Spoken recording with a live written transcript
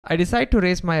I decide to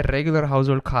race my regular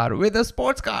household car with a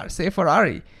sports car, say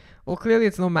Ferrari. Well, clearly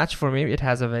it's no match for me. It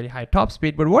has a very high top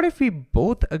speed, but what if we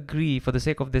both agree for the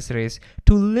sake of this race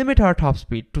to limit our top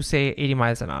speed to say 80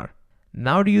 miles an hour?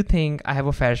 Now do you think I have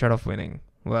a fair shot of winning?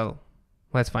 Well,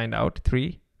 let's find out.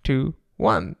 3, 2,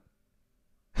 1.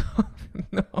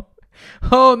 No.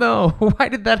 Oh no, why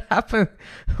did that happen?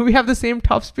 We have the same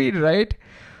top speed, right?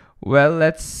 Well,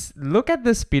 let's look at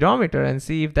the speedometer and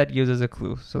see if that gives us a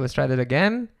clue. So let's try that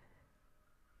again.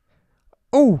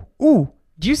 Oh,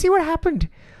 do you see what happened?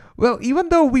 Well, even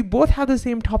though we both have the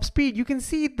same top speed, you can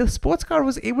see the sports car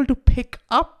was able to pick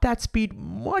up that speed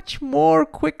much more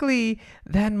quickly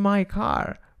than my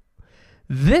car.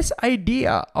 This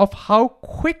idea of how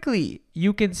quickly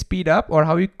you can speed up or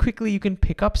how quickly you can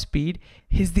pick up speed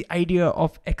is the idea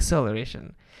of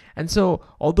acceleration. And so,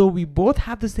 although we both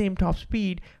have the same top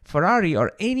speed, Ferrari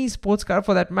or any sports car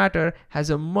for that matter has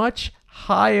a much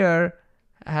higher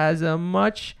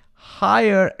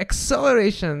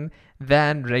acceleration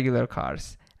than regular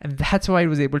cars. And that's why it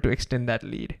was able to extend that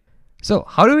lead. So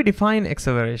how do we define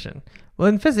acceleration? Well,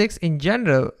 in physics, in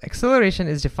general, acceleration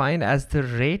is defined as the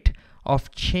rate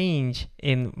of change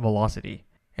in velocity.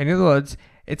 In other words,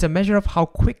 it's a measure of how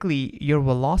quickly your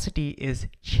velocity is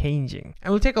changing.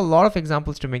 And we'll take a lot of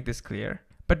examples to make this clear.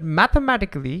 But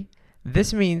mathematically,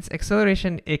 this means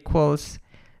acceleration equals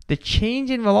the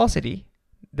change in velocity.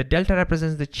 The delta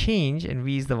represents the change and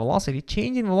v is the velocity.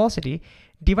 Change in velocity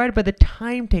divided by the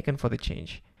time taken for the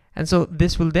change. And so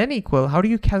this will then equal, how do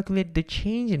you calculate the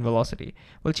change in velocity?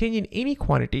 Well, change in any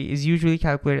quantity is usually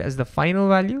calculated as the final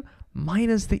value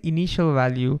minus the initial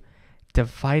value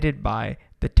divided by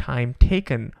the time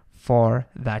taken for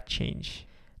that change.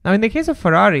 Now, in the case of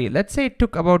Ferrari, let's say it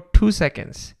took about 2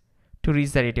 seconds to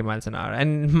reach that 80 miles an hour.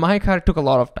 And my car took a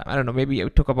lot of time. I don't know, maybe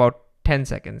it took about 10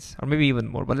 seconds or maybe even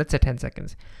more, but let's say 10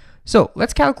 seconds. So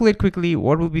let's calculate quickly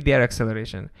what will be their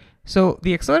acceleration. So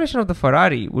the acceleration of the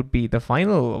Ferrari would be the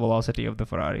final velocity of the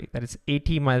Ferrari, that is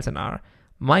 80 miles an hour,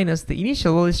 minus the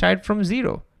initial, well, it started from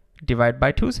 0, divided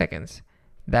by 2 seconds.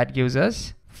 That gives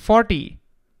us 40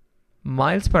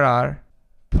 miles per hour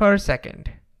per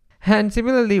second. And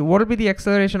similarly, what will be the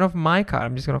acceleration of my car?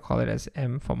 I'm just going to call it as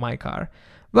m for my car.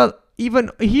 Well, even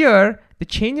here, the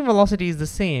change in velocity is the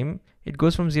same. It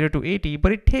goes from 0 to 80,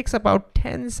 but it takes about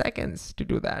 10 seconds to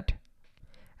do that.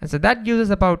 And so that gives us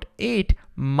about 8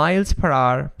 miles per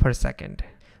hour per second.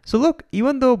 So look,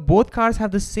 even though both cars have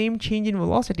the same change in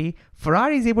velocity,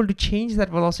 Ferrari is able to change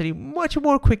that velocity much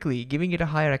more quickly, giving it a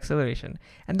higher acceleration.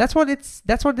 And that's what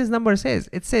this number says.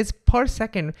 It says per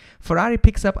second, Ferrari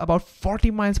picks up about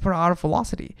 40 miles per hour of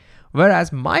velocity,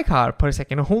 whereas my car per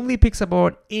second only picks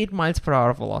about 8 miles per hour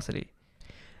of velocity.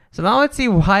 So now let's see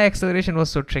why acceleration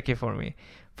was so tricky for me.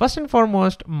 First and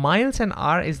foremost, miles an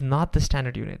hour is not the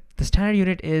standard unit. The standard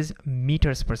unit is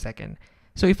meters per second.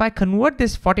 So if I convert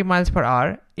this 40 miles per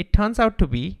hour, it turns out to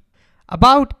be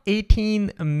about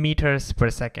 18 meters per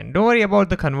second. Don't worry about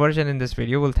the conversion in this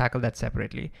video, we'll tackle that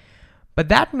separately. But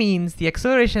that means the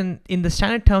acceleration in the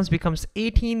standard terms becomes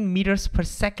 18 meters per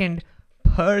second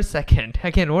per second.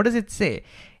 Again, what does it say?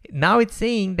 Now it's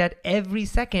saying that every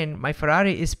second my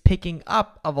Ferrari is picking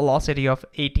up a velocity of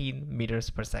 18 meters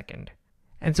per second.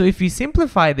 And so if we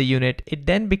simplify the unit, it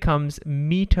then becomes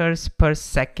meters per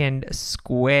second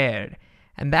squared.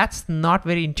 And that's not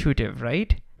very intuitive,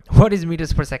 right? What is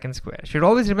meters per second squared? Should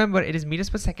always remember it is meters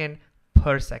per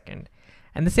second.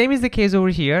 And the same is the case over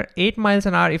here. 8 miles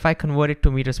an hour, if I convert it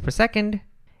to meters per second,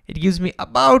 it gives me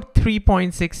about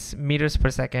 3.6 meters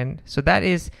per second. So that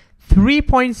is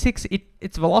 3.6,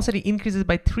 its velocity increases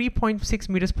by 3.6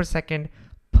 meters per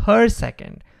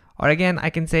second. Or again, I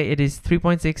can say it is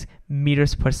 3.6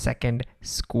 meters per second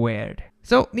squared.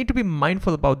 So need to be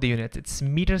mindful about the units. It's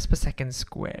meters per second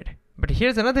squared. But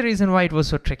here's another reason why it was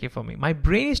so tricky for me. My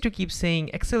brain is to keep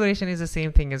saying acceleration is the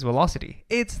same thing as velocity.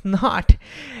 It's not.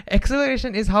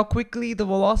 Acceleration is how quickly the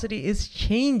velocity is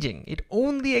changing. It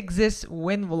only exists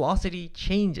when velocity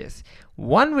changes.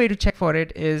 One way to check for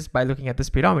it is by looking at the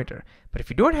speedometer. But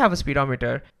if you don't have a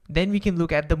speedometer, then we can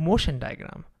look at the motion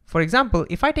diagram. For example,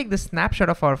 if I take the snapshot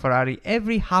of our Ferrari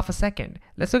every half a second,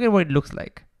 let's look at what it looks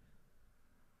like.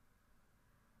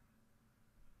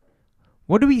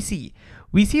 What do we see?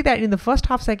 We see that in the first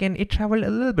half second, it traveled a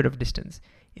little bit of distance.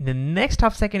 In the next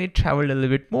half second, it traveled a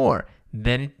little bit more.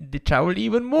 Then it traveled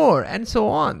even more, and so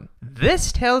on.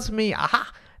 This tells me,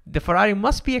 aha, the Ferrari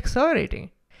must be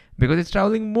accelerating because it's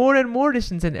traveling more and more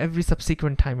distance in every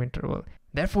subsequent time interval.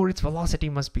 Therefore, its velocity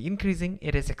must be increasing.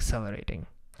 It is accelerating.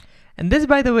 And this,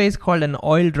 by the way, is called an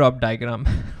oil drop diagram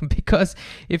because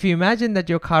if you imagine that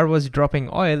your car was dropping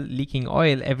oil, leaking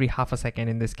oil every half a second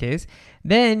in this case,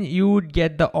 then you would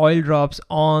get the oil drops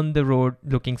on the road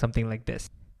looking something like this.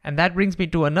 And that brings me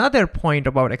to another point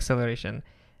about acceleration.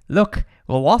 Look,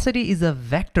 velocity is a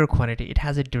vector quantity. It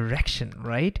has a direction,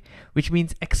 right? Which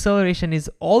means acceleration is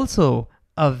also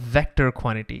a vector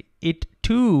quantity. It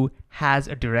too has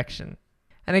a direction.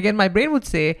 And again, my brain would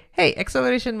say, hey,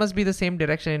 acceleration must be the same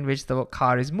direction in which the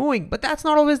car is moving, but that's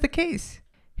not always the case.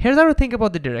 Here's how to think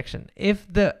about the direction. If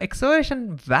the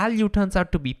acceleration value turns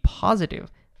out to be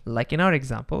positive, like in our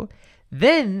example,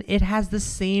 then it has the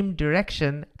same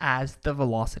direction as the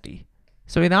velocity.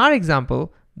 So in our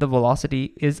example, the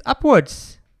velocity is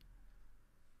upwards.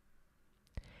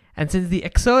 And since the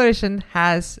acceleration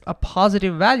has a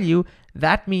positive value,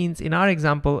 that means in our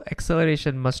example,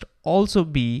 acceleration must also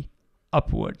be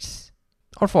upwards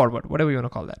or forward, whatever you want to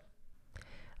call that.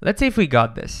 Let's say if we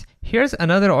got this. Here's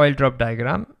another oil drop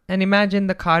diagram, and imagine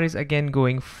the car is again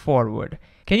going forward.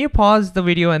 Can you pause the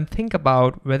video and think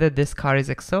about whether this car is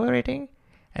accelerating?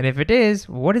 And if it is,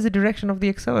 what is the direction of the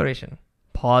acceleration?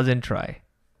 Pause and try.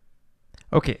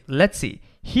 Okay, let's see.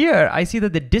 Here, I see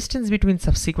that the distance between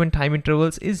subsequent time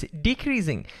intervals is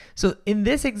decreasing. So in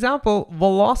this example,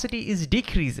 velocity is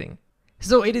decreasing.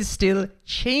 So it is still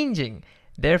changing.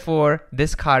 Therefore,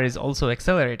 this car is also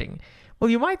accelerating. Well,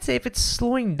 you might say if it's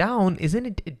slowing down, isn't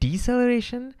it a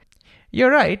deceleration?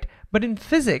 You're right, but in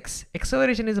physics,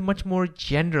 acceleration is a much more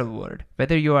general word.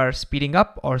 Whether you are speeding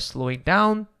up or slowing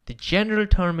down, the general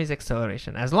term is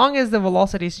acceleration. As long as the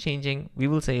velocity is changing, we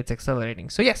will say it's accelerating.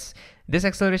 So yes, this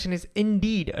acceleration is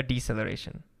indeed a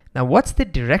deceleration. Now, what's the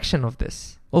direction of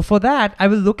this? Well, for that, I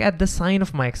will look at the sign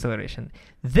of my acceleration.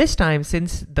 This time,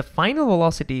 since the final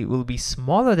velocity will be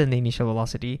smaller than the initial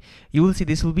velocity, you will see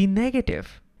this will be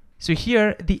negative. So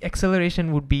here, the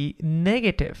acceleration would be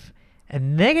negative.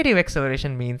 And negative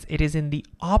acceleration means it is in the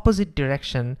opposite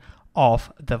direction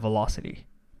of the velocity.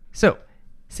 So,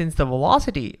 since the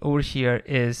velocity over here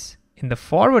is in the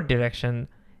forward direction,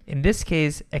 in this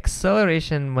case,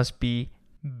 acceleration must be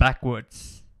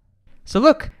backwards. So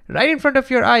look, right in front of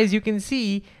your eyes, you can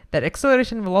see that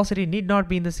acceleration and velocity need not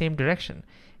be in the same direction.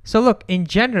 So look, in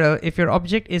general, if your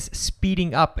object is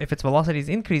speeding up, if its velocity is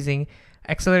increasing,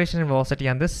 acceleration and velocity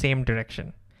are in the same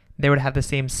direction. They would have the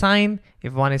same sign.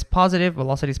 If one is positive,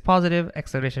 velocity is positive,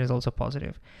 acceleration is also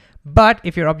positive. But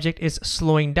if your object is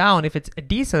slowing down, if it's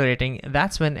decelerating,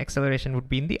 that's when acceleration would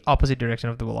be in the opposite direction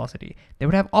of the velocity. They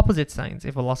would have opposite signs.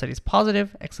 If velocity is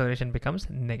positive, acceleration becomes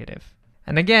negative.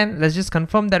 And again, let's just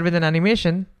confirm that with an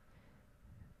animation.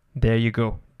 There you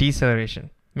go,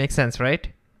 deceleration. Makes sense,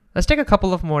 right? Let's take a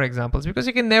couple of more examples because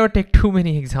you can never take too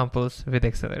many examples with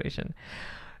acceleration.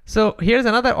 So here's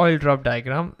another oil drop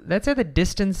diagram. Let's say the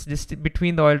distance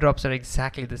between the oil drops are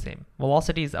exactly the same.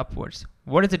 Velocity is upwards.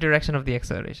 What is the direction of the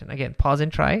acceleration? Again, pause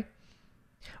and try.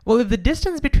 Well, if the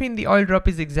distance between the oil drop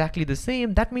is exactly the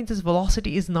same, that means its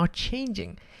velocity is not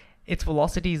changing. Its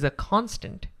velocity is a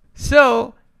constant.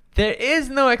 So there is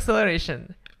no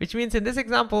acceleration, which means in this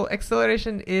example,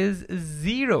 acceleration is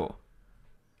 0.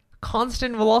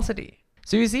 Constant velocity.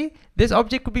 So you see, this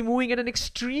object could be moving at an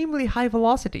extremely high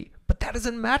velocity, but that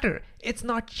doesn't matter. It's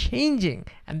not changing,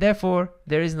 and therefore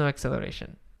there is no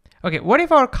acceleration. Okay, what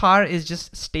if our car is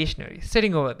just stationary,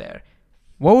 sitting over there?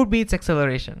 What would be its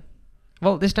acceleration?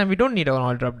 Well, this time we don't need an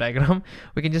oil drop diagram.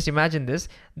 We can just imagine this.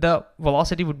 The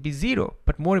velocity would be 0,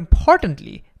 but more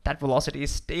importantly, that velocity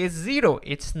stays 0.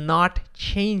 It's not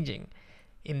changing.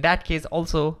 In that case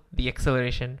also, the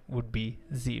acceleration would be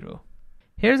 0.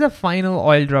 Here's a final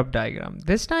oil drop diagram.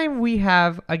 This time we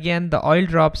have, again, the oil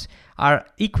drops are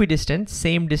equidistant,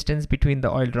 same distance between the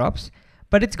oil drops,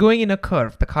 but it's going in a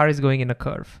curve. The car is going in a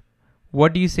curve.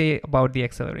 What do you say about the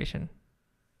acceleration?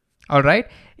 All right,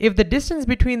 if the distance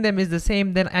between them is the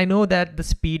same, then I know that the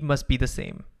speed must be the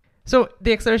same. So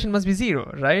the acceleration must be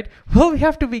 0, right? Well, we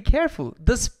have to be careful.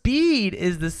 The speed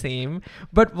is the same,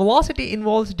 but velocity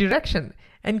involves direction.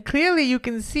 And clearly you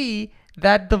can see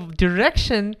that the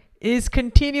direction is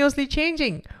continuously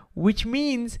changing, which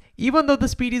means even though the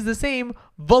speed is the same,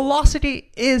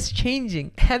 velocity is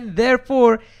changing, and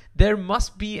therefore there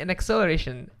must be an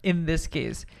acceleration in this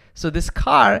case. So this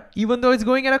car, even though it's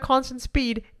going at a constant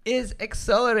speed, is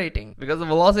accelerating because the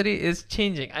velocity is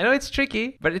changing. I know it's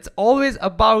tricky, but it's always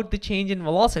about the change in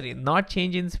velocity, not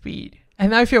change in speed.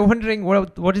 And now if you're wondering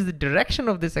what is the direction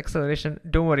of this acceleration,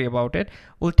 don't worry about it.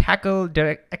 We'll tackle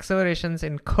direct accelerations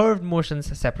in curved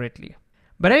motions separately.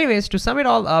 But anyways, to sum it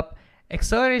all up,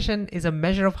 acceleration is a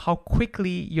measure of how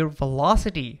quickly your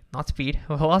velocity, not speed,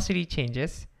 velocity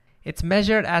changes. It's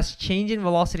measured as change in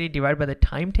velocity divided by the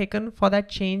time taken for that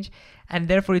change, and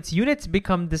therefore its units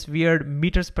become this weird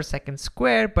meters per second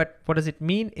square. But what does it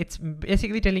mean? It's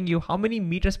basically telling you how many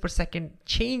meters per second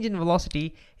change in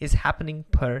velocity is happening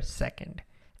per second.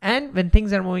 And when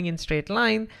things are moving in straight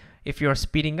line, if you're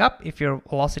speeding up, if your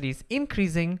velocity is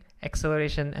increasing,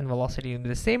 acceleration and velocity in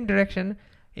the same direction.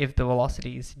 If the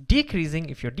velocity is decreasing,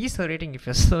 if you're decelerating, if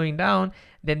you're slowing down,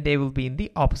 then they will be in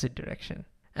the opposite direction.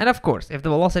 And of course, if the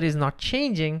velocity is not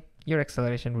changing, your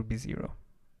acceleration would be 0.